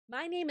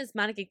My name is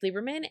Monica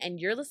Gleberman, and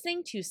you're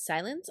listening to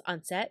Silence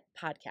on Set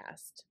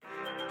podcast.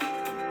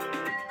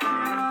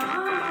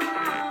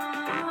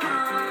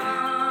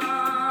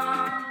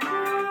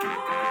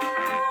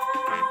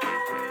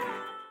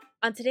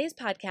 On today's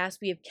podcast,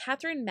 we have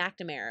Katherine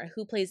McNamara,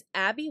 who plays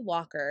Abby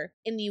Walker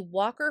in the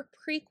Walker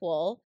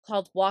prequel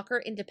called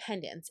Walker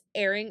Independence,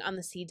 airing on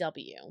the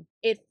CW.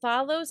 It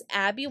follows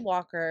Abby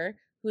Walker,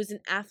 who is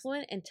an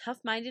affluent and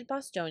tough-minded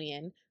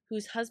Bostonian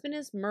whose husband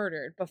is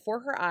murdered before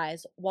her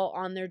eyes while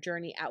on their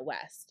journey out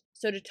west.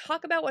 So to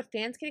talk about what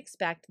fans can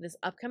expect this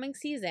upcoming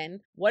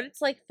season, what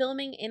it's like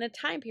filming in a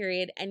time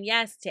period, and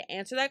yes, to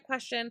answer that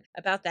question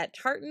about that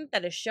tartan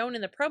that is shown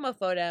in the promo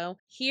photo,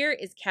 here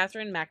is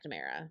Katherine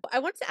McNamara. I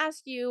want to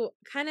ask you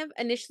kind of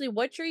initially,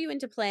 what drew you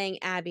into playing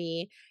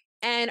Abby?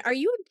 And are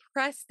you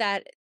impressed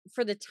that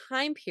for the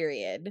time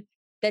period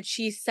that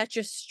she's such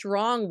a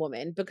strong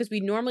woman? Because we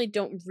normally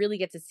don't really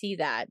get to see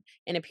that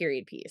in a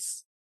period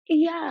piece.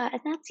 Yeah,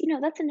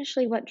 and that's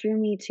initially what drew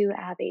me to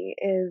Abby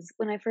is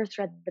when I first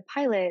read the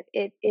pilot,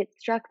 it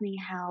struck me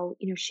how,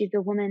 she's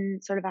a woman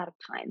sort of out of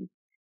time.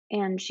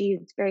 And she's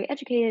very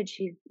educated,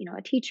 she's,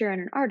 a teacher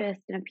and an artist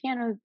and a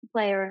piano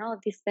player and all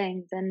of these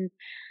things. And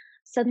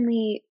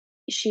suddenly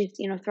she's,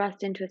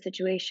 thrust into a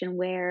situation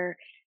where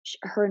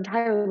her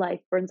entire life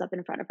burns up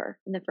in front of her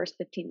in the first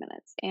 15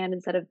 minutes. And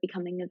instead of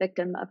becoming a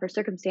victim of her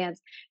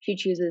circumstance, she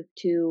chooses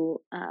to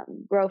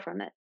grow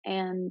from it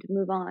and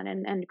move on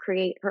and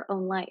create her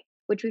own life,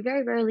 which we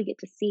very rarely get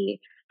to see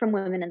from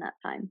women in that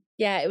time.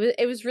 Yeah,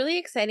 it was really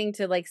exciting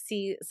to like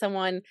see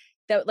someone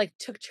that like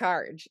took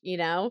charge, you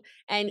know?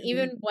 And Mhm.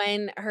 even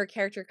when her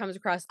character comes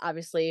across,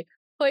 obviously,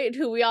 Hoyt,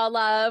 who we all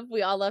love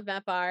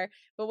Matt Barr,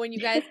 but when you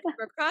guys come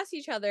across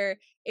each other,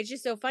 it's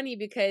just so funny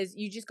because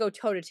you just go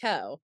toe to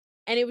toe.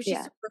 And it was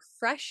just Yeah. so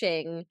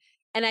refreshing.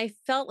 And I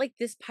felt like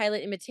this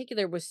pilot in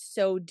particular was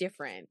so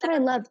different. What I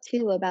love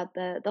too about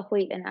the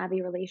Hoyt and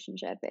Abby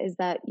relationship is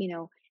that,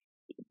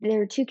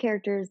 there are two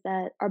characters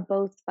that are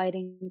both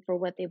fighting for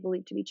what they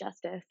believe to be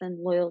justice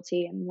and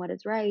loyalty and what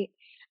is right,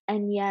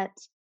 and yet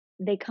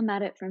they come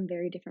at it from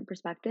very different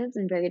perspectives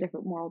and very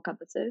different moral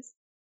compasses,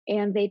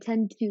 and they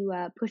tend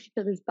to push each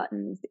other's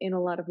buttons in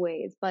a lot of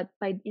ways. But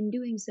by in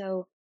doing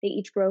so, they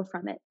each grow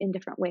from it in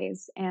different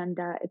ways, and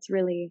it's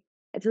really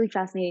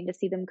fascinating to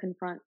see them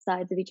confront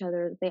sides of each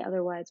other that they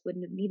otherwise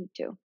wouldn't have needed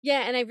to.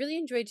 Yeah, and I really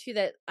enjoyed too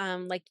that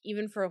like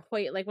even for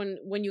Hoyt, like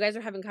when you guys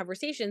are having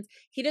conversations,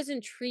 he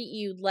doesn't treat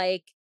you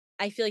like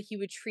I feel like he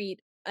would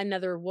treat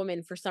another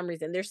woman for some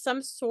reason. There's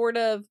some sort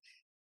of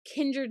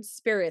kindred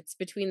spirits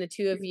between the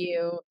two of Mhm.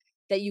 you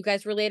that you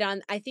guys relate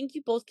on. I think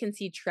you both can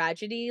see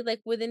tragedy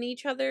like within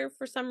each other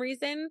for some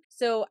reason.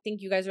 So I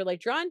think you guys are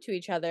like drawn to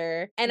each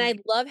other. And Yeah. I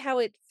love how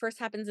it first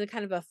happens in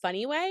kind of a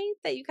funny way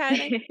that you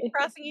kind of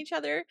crossing each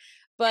other.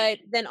 But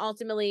then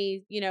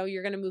ultimately,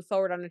 you're going to move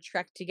forward on a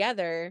trek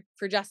together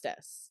for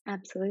justice.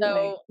 Absolutely.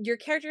 So your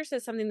character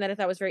says something that I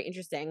thought was very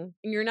interesting.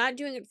 And you're not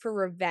doing it for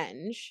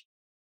revenge,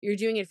 you're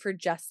doing it for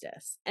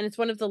justice. And it's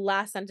one of the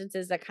last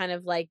sentences that kind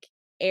of like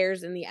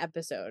airs in the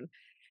episode.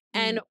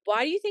 And Mm.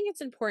 why do you think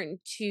it's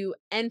important to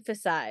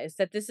emphasize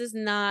that this is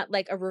not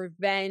like a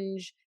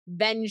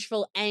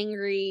vengeful,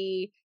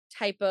 angry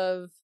type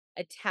of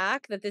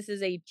attack, that this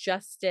is a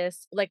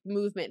justice like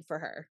movement for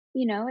her?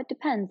 It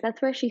depends.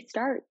 That's where she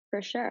starts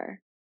for sure.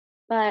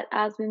 But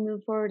as we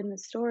move forward in the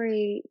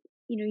story,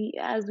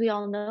 as we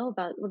all know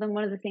about, well, then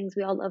one of the things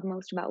we all love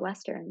most about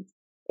Westerns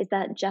is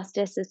that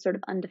justice is sort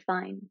of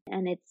undefined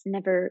and it's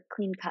never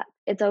clean cut.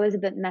 It's always a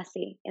bit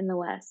messy in the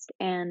West.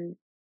 And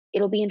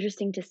it'll be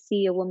interesting to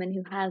see a woman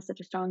who has such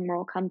a strong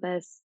moral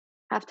compass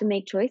have to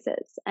make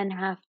choices and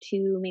have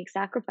to make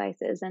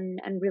sacrifices and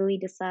really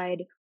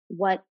decide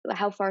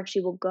how far she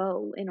will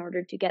go in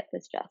order to get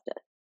this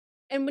justice.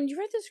 And when you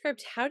read the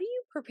script, how do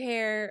you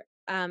prepare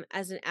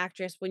as an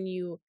actress when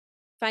you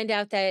find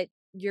out that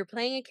you're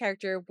playing a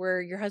character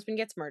where your husband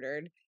gets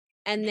murdered,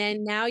 and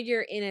then now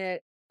you're in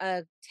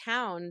a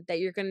town that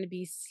you're going to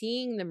be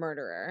seeing the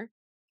murderer?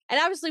 And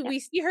obviously, Yeah. we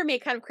see her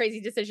make kind of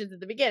crazy decisions at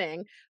the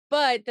beginning,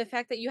 but the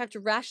fact that you have to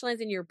rationalize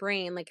in your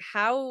brain, like,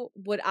 how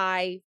would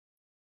I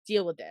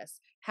deal with this?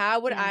 How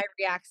would Yeah. I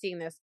react seeing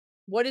this?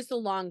 What is the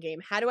long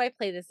game? How do I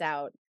play this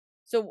out?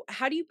 So,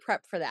 how do you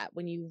prep for that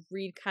when you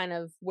read kind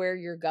of where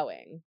you're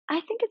going?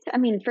 I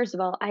mean, first of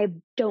all, I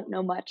don't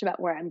know much about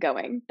where I'm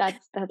going.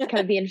 That's kind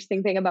of the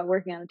interesting thing about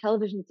working on a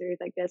television series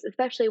like this,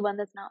 especially one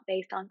that's not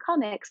based on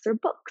comics or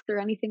books or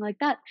anything like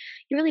that.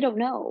 You really don't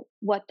know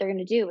what they're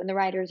going to do, and the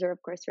writers are,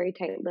 of course, very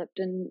tight-lipped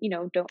and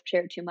don't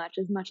share too much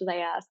as I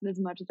ask and as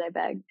much as I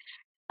beg.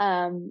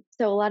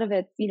 So a lot of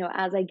it's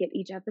as I get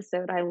each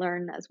episode, I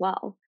learn as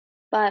well.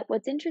 But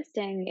what's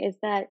interesting is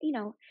that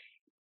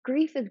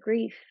grief is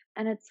grief,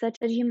 and it's such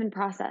a human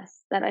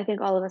process that I think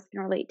all of us can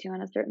relate to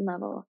on a certain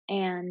level,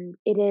 and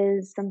it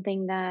is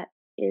something that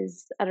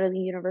is utterly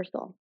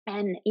universal.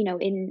 And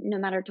in no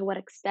matter to what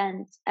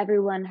extent,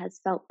 everyone has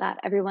felt that,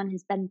 everyone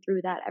has been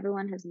through that,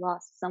 everyone has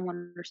lost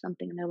someone or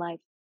something in their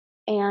life.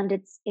 And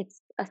it's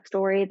a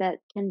story that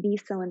can be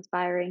so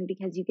inspiring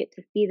because you get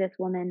to see this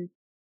woman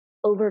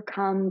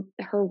overcome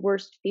her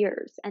worst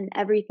fears and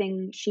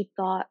everything she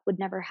thought would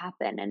never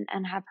happen,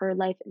 and have her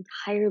life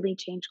entirely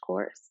change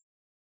course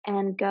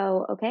and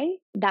go, okay,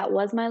 that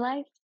was my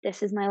life.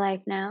 This is my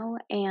life now.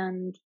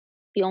 And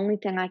the only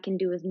thing I can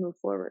do is move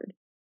forward.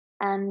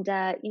 And,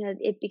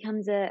 it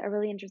becomes a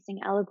really interesting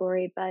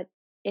allegory, but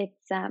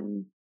it's,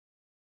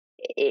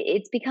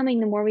 it's becoming,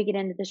 the more we get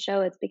into the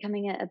show, it's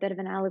becoming a bit of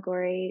an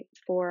allegory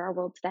for our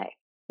world today.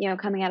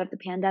 Coming out of the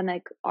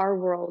pandemic, our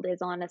world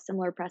is on a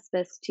similar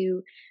precipice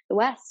to the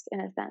West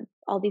in a sense.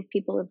 All these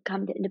people have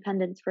come to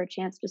independence for a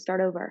chance to start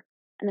over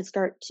and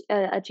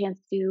a chance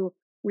to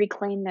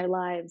reclaim their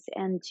lives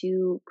and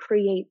to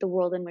create the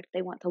world in which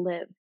they want to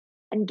live.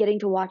 And getting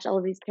to watch all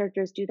of these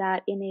characters do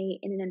that in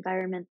an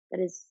environment that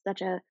is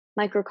such a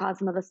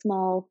microcosm of a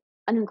small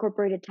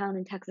unincorporated town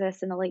in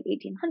Texas in the late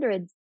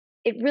 1800s,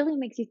 it really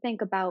makes you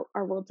think about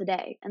our world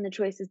today and the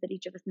choices that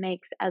each of us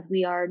makes as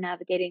we are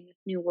navigating this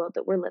new world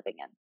that we're living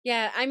in.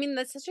 Yeah, I mean,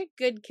 that's such a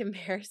good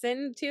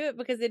comparison to it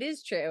because it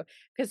is true.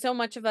 Because so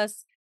much of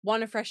us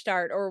want a fresh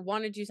start or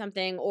want to do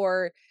something,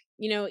 or,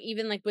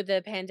 even like with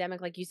the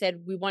pandemic, like you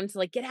said, we wanted to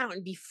like get out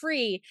and be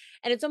free.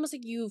 And it's almost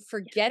like you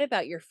forget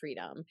about your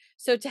freedom.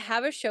 So to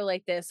have a show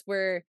like this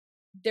where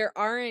there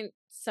aren't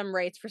some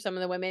rights for some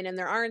of the women and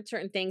there aren't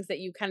certain things that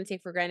you kind of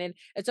take for granted,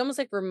 it's almost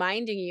like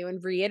reminding you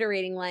and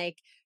reiterating, like,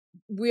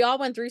 we all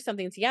went through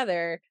something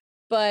together,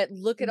 but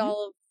look at Mhm.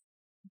 all of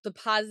the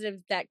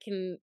positives that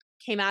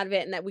came out of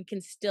it and that we can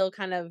still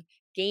kind of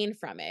gain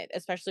from it,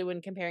 especially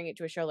when comparing it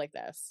to a show like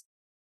this.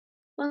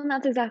 Well, and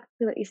that's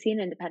exactly what you see in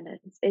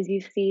Independence, is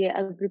you see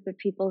a group of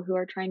people who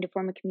are trying to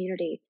form a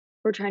community,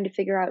 who are trying to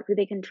figure out who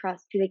they can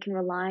trust, who they can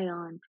rely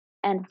on,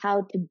 and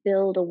how to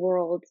build a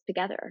world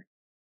together,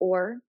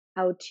 or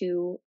how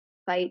to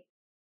fight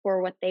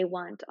for what they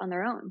want on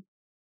their own.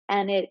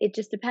 And it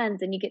just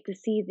depends, and you get to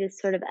see this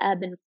sort of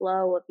ebb and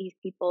flow of these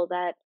people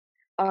that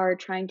are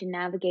trying to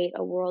navigate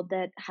a world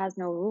that has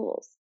no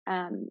rules.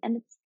 And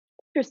it's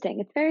interesting.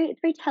 It's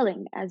very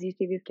telling as you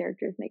see these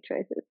characters make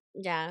choices.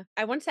 Yeah.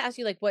 I wanted to ask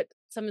you, like, what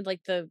some of,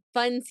 like, the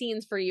fun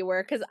scenes for you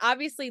were, because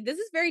obviously this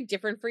is very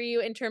different for you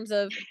in terms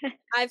of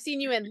I've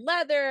seen you in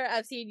leather,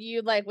 I've seen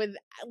you, like, with,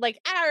 like,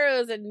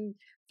 arrows and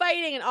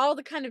fighting and all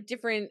the kind of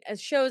different,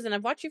 shows, and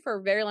I've watched you for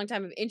a very long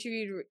time, I've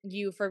interviewed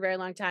you for a very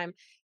long time.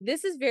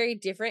 This is very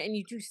different, and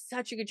you do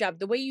such a good job.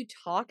 The way you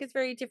talk is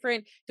very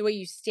different, the way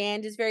you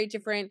stand is very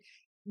different.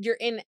 You're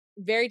in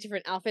very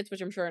different outfits,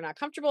 which I'm sure are not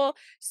comfortable.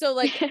 So,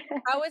 like,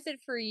 how is it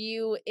for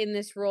you in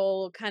this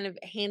role, kind of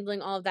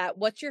handling all of that?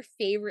 What's your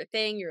favorite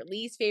thing, your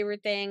least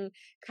favorite thing,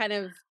 kind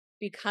of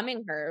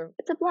becoming her?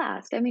 It's a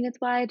blast. I mean, it's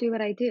why I do what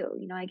I do.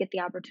 I get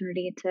the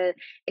opportunity to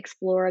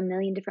explore a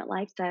million different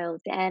lifestyles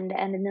and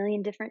a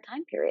million different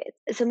time periods.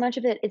 So much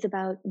of it is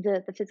about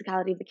the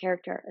physicality of the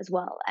character as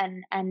well,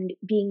 and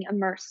being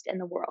immersed in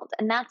the world.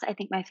 And that's, I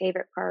think, my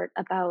favorite part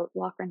about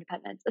Walker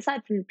Independence.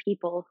 Aside from the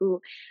people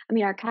who, I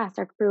mean, our cast,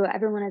 our crew,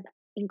 everyone is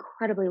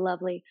incredibly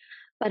lovely.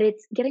 But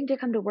it's getting to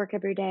come to work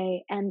every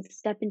day and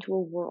step into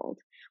a world.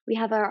 We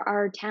have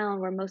our town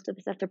where most of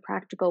the sets are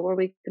practical, where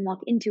we can walk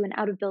into and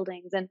out of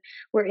buildings, and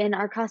we're in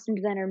our costume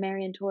designer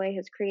Marion Toy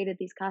has created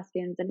these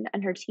costumes,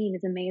 and her team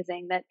is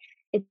amazing. That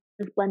it's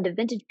this blend of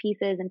vintage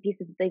pieces and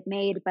pieces that they've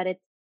made, but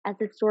it's as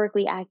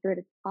historically accurate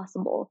as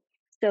possible.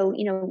 So,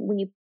 when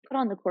you put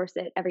on the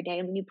corset every day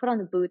and when you put on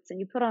the boots and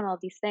you put on all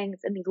these things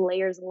and these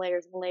layers and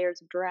layers and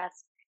layers of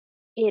dress,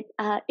 it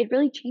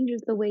really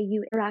changes the way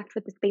you interact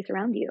with the space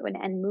around you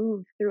and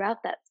move throughout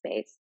that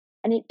space.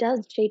 And it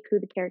does shape who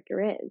the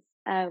character is.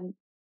 And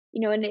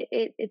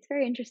it's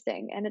very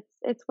interesting, and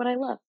it's what I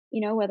love.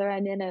 Whether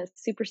I'm in a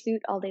super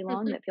suit all day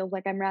long that feels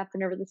like I'm wrapped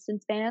in a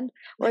resistance band,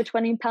 or a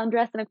 20-pound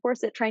dress and a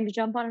corset trying to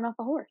jump on and off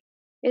a horse.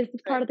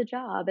 It's part Right. of the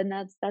job, and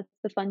that's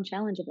the fun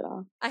challenge of it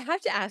all. I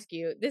have to ask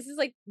you, this is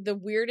like the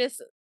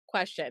weirdest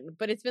question,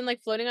 but it's been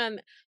like floating on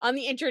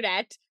the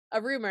internet,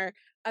 a rumor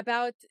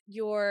about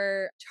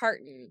your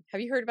tartan.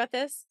 Have you heard about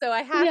this? So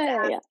I have to Yeah,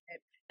 yeah, ask yeah.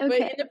 it. But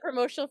in Okay. the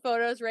promotional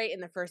photos, right,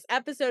 in the first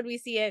episode we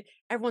see it,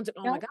 everyone's like,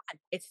 "Oh my Yeah. god,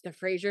 it's the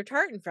Frasier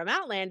tartan from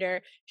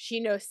Outlander. She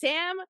knows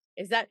Sam."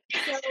 Is that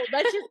so?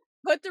 Let's just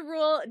put the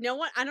rule. No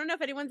one, I don't know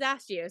if anyone's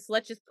asked you, so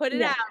let's just put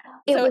it Yeah. out.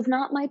 It So, was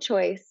not my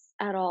choice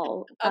at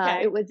all.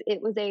 okay. It was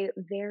a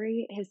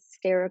very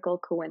hysterical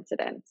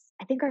coincidence.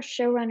 I think our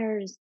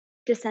showrunners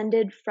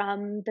descended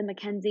from the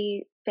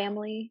Mackenzie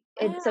family.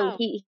 So Oh,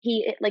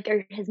 like,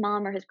 or his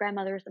mom or his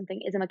grandmother or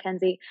something is a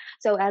Mackenzie.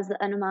 So as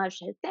an homage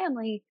to his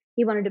family,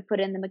 he wanted to put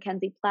in the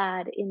Mackenzie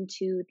plaid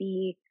into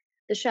the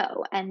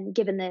show. And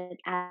given that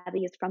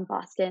Abby is from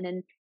Boston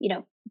and,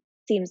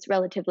 seems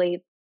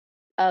relatively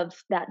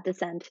of that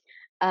descent,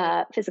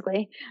 yeah.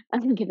 physically,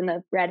 given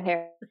the red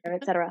hair,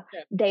 etc.,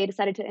 Yeah. they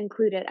decided to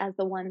include it as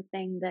the one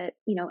thing that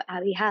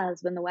Abby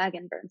has when the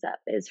wagon burns up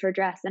is her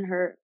dress and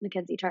her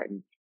Mackenzie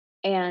tartan,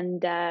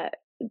 and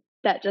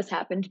that just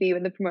happened to be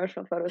when the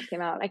promotional photos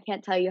came out. I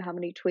can't tell you how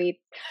many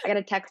tweets. I got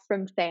a text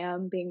from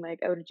Sam being like,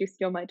 "Oh, did you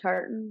steal my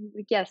tartan?"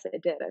 Like, yes, I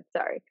did. I'm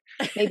sorry.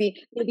 Maybe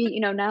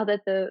now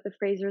that the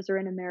Frasers are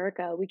in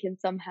America, we can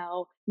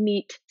somehow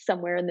meet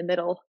somewhere in the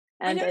middle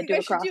I and know you do a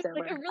guys should do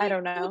like a crossover. I really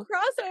don't cool know.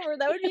 crossover.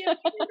 That would be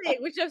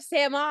amazing. With just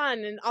Sam on,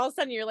 and all of a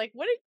sudden you're like,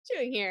 "What are you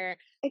doing here?"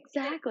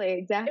 Exactly, It was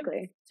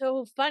exactly.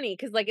 so funny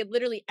because, like, it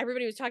literally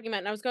everybody was talking about it,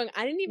 and I was going,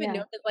 "I didn't even know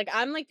Yeah, that," like,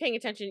 I'm, like, paying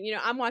attention,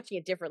 I'm watching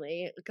it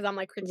differently because I'm,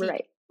 like, critiquing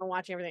right, and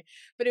watching everything,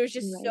 but it was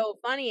just right. so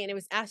funny, and it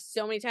was asked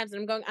so many times, and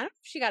I'm going, "I don't know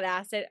if she got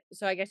asked it,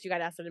 so I guess you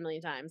got asked it a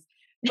million times."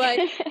 But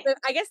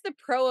I guess the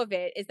pro of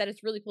it is that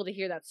it's really cool to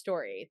hear that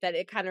story, that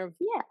it kind of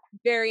Yeah,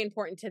 very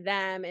important to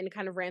them and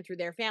kind of ran through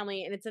their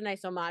family, and it's a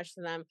nice homage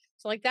to them.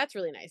 So, like, that's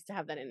really nice to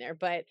have that in there,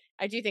 but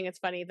I do think it's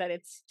funny that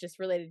it's just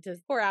related to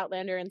poor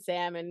Outlander and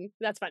Sam, and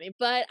that's funny.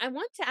 But I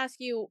want to ask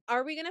you,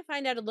 are we gonna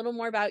find out a little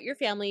more about your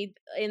family?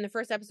 In the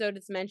first episode,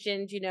 it's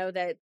mentioned,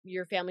 that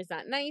your family's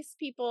not nice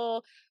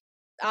people.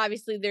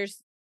 Obviously,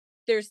 there's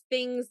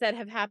things that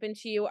have happened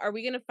to you. Are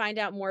we gonna find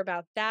out more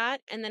about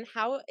that? And then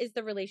how is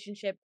the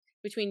relationship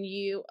between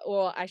you,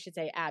 well, I should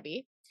say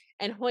Abby,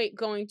 and Hoyt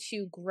going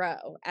to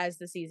grow as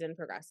the season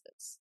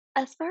progresses?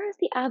 as far as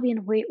the Abby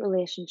and Hoyt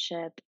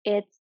relationship,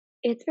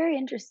 it's very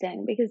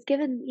interesting because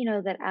given,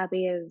 that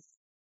Abby is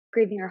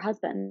grieving her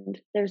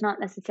husband, there's not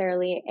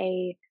necessarily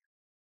a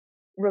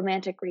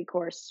romantic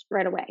recourse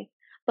right away.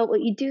 But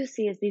what you do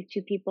see is these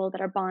two people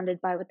that are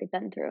bonded by what they've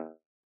been through,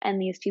 and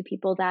these two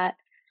people that,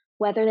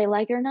 whether they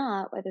like it or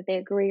not, whether they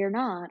agree or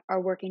not, are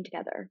working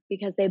together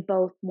because they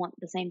both want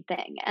the same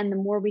thing. And the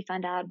more we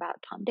find out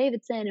about Tom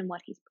Davidson and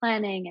what he's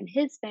planning and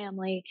his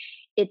family,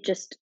 it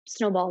just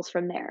snowballs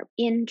from there.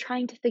 In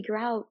trying to figure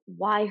out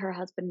why her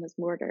husband was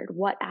murdered,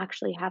 what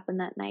actually happened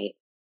that night,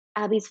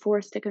 Abby's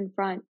forced to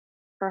confront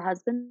her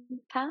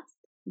husband's past,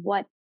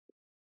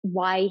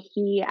 why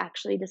he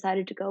actually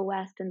decided to go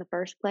west in the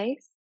first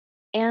place,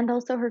 and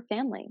also her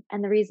family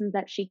and the reasons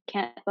that she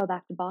can't go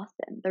back to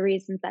Boston, the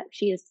reasons that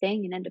she is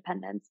staying in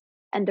Independence,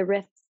 and the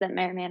rifts that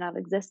may or may not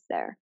exist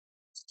there.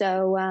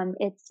 So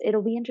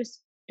it'll be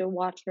interesting to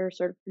watch her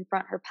sort of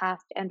confront her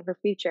past and her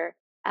future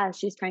as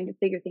she's trying to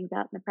figure things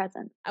out in the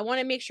present. I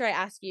want to make sure I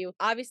ask you.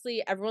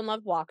 Obviously, everyone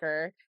loved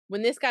Walker.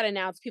 When this got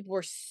announced, people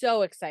were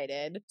so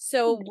excited.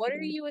 So, what are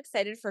Mhm. you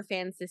excited for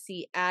fans to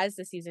see as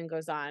the season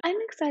goes on? I'm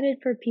excited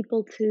for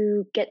people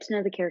to get to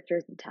know the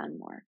characters in town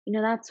more.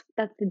 That's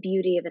the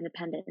beauty of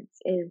Independence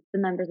is the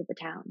members of the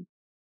town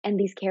and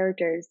these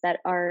characters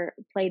that are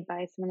played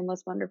by some of the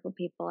most wonderful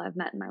people I've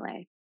met in my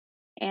life.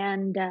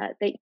 And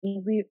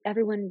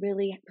everyone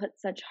really put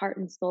such heart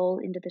and soul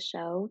into the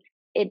show.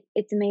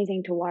 It's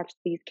amazing to watch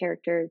these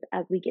characters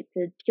as we get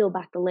to peel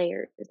back the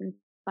layers and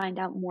find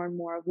out more and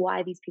more of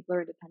why these people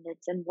are independent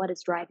and what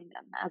is driving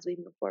them as we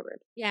move forward.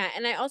 Yeah,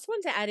 and I also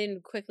want to add in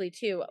quickly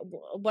too,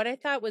 what I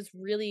thought was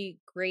really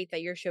great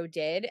that your show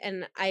did,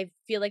 and I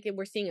feel like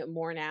we're seeing it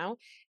more now,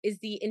 is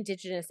the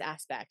indigenous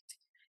aspect.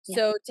 Yeah.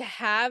 So to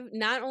have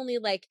not only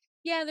like,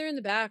 yeah, they're in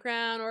the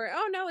background, or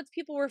oh no, it's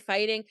people we're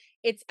fighting.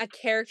 It's a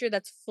character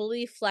that's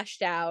fully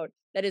fleshed out,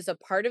 that is a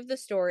part of the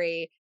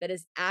story, that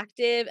is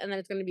active, and that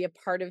it's going to be a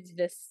part of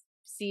this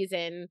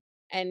season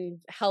and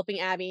helping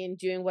Abby and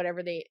doing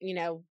whatever they,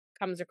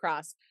 comes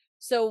across.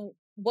 So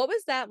what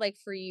was that like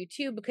for you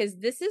too? Because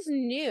this is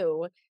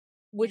new, Yeah.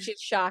 which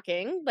is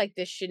shocking. Like,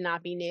 this should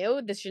not be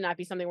new. This should not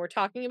be something we're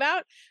talking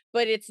about,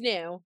 but it's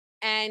new.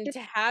 And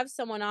to have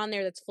someone on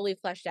there that's fully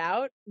fleshed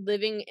out,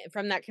 living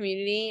from that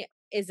community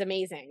is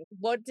amazing.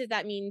 What did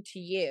that mean to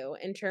you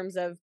in terms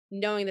of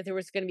knowing that there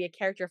was going to be a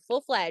character full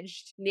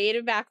fledged,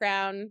 native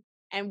background,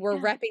 and we're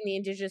Yeah. repping the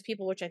indigenous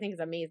people, which I think is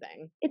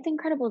amazing. It's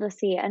incredible to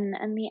see, and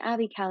the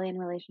Abby Callion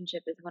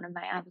relationship is one of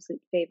my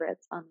absolute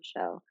favorites on the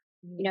show.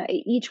 Mhm.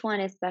 Each one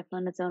is special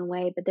in its own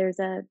way, but there's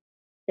a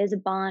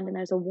bond and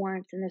there's a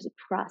warmth and there's a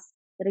trust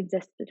that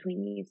exists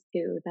between these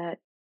two that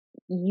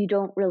you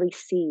don't really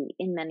see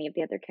in many of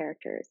the other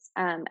characters.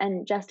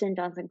 And Justin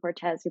Johnson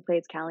Cortez, who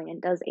plays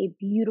Callion, does a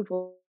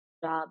beautiful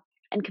job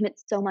and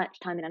commits so much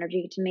time and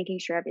energy to making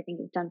sure everything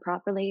is done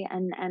properly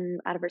and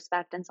out of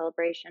respect and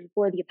celebration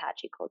for the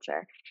Apache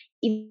culture.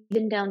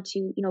 Even down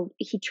to,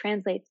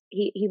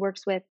 he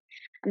works with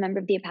a member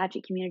of the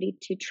Apache community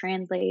to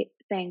translate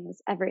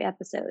things every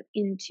episode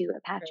into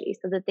Apache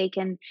so that they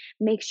can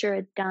make sure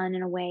it's done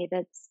in a way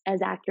that's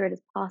as accurate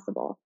as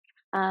possible.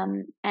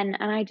 And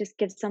I just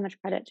give so much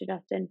credit to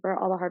Justin for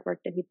all the hard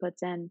work that he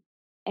puts in,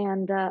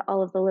 and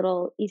all of the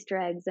little Easter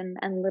eggs and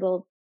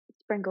little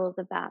sprinkles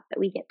of that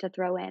we get to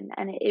throw in,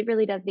 and it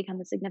really does become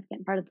a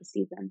significant part of the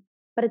season.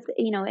 But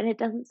and it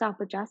doesn't stop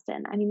with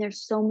Justin. I mean,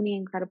 there's so many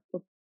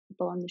incredible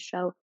people on the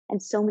show,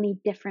 and so many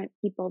different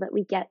people that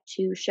we get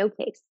to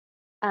showcase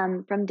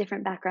from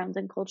different backgrounds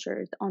and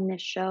cultures on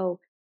this show,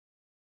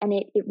 and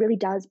it really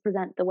does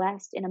present the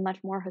West in a much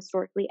more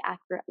historically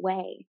accurate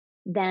way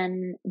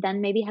than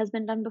maybe has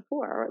been done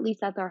before, or at least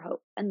that's our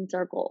hope and it's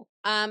our goal.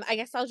 I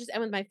guess I'll just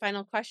end with my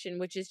final question,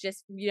 which is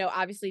just,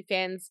 obviously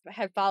fans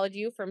have followed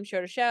you from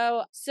show to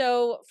show.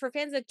 So for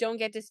fans that don't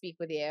get to speak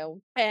with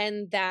you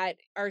and that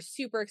are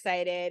super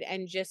excited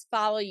and just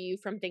follow you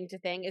from thing to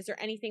thing, is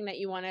there anything that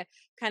you want to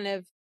kind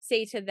of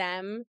say to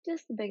them?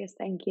 Just the biggest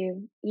thank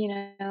you.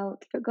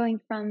 For going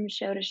from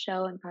show to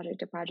show and project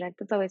to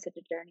project, it's always such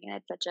a journey, and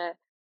it's such a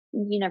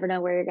you never know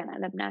where you're going to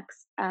end up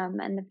next.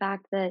 And the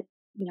fact that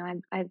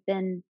I've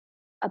been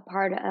a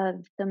part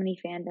of so many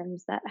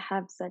fandoms that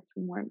have such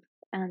warmth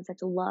and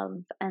such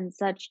love and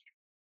such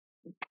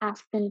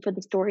passion for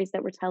the stories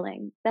that we're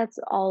telling. That's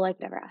all I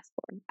could ever ask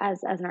for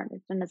as an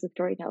artist and as a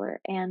storyteller.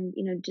 And,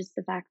 just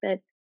the fact that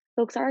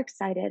folks are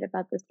excited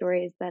about the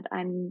stories that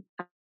I'm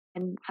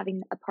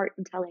having a part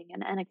in telling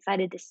and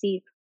excited to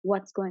see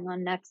what's going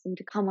on next and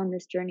to come on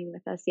this journey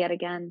with us yet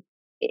again.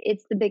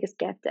 It's the biggest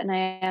gift, and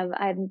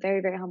I'm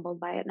very, very humbled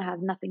by it, and I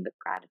have nothing but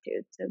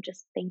gratitude. So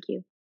just thank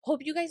you.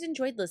 Hope you guys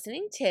enjoyed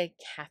listening to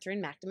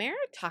Catherine McNamara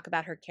talk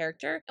about her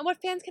character and what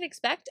fans can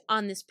expect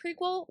on this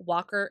prequel,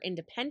 Walker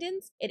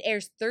Independence. It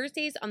airs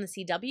Thursdays on the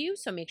CW,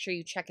 so make sure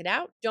you check it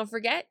out. Don't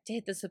forget to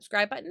hit the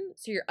subscribe button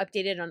so you're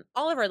updated on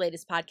all of our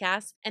latest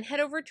podcasts, and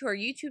head over to our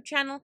YouTube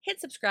channel, hit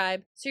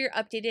subscribe so you're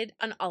updated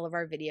on all of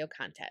our video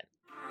content.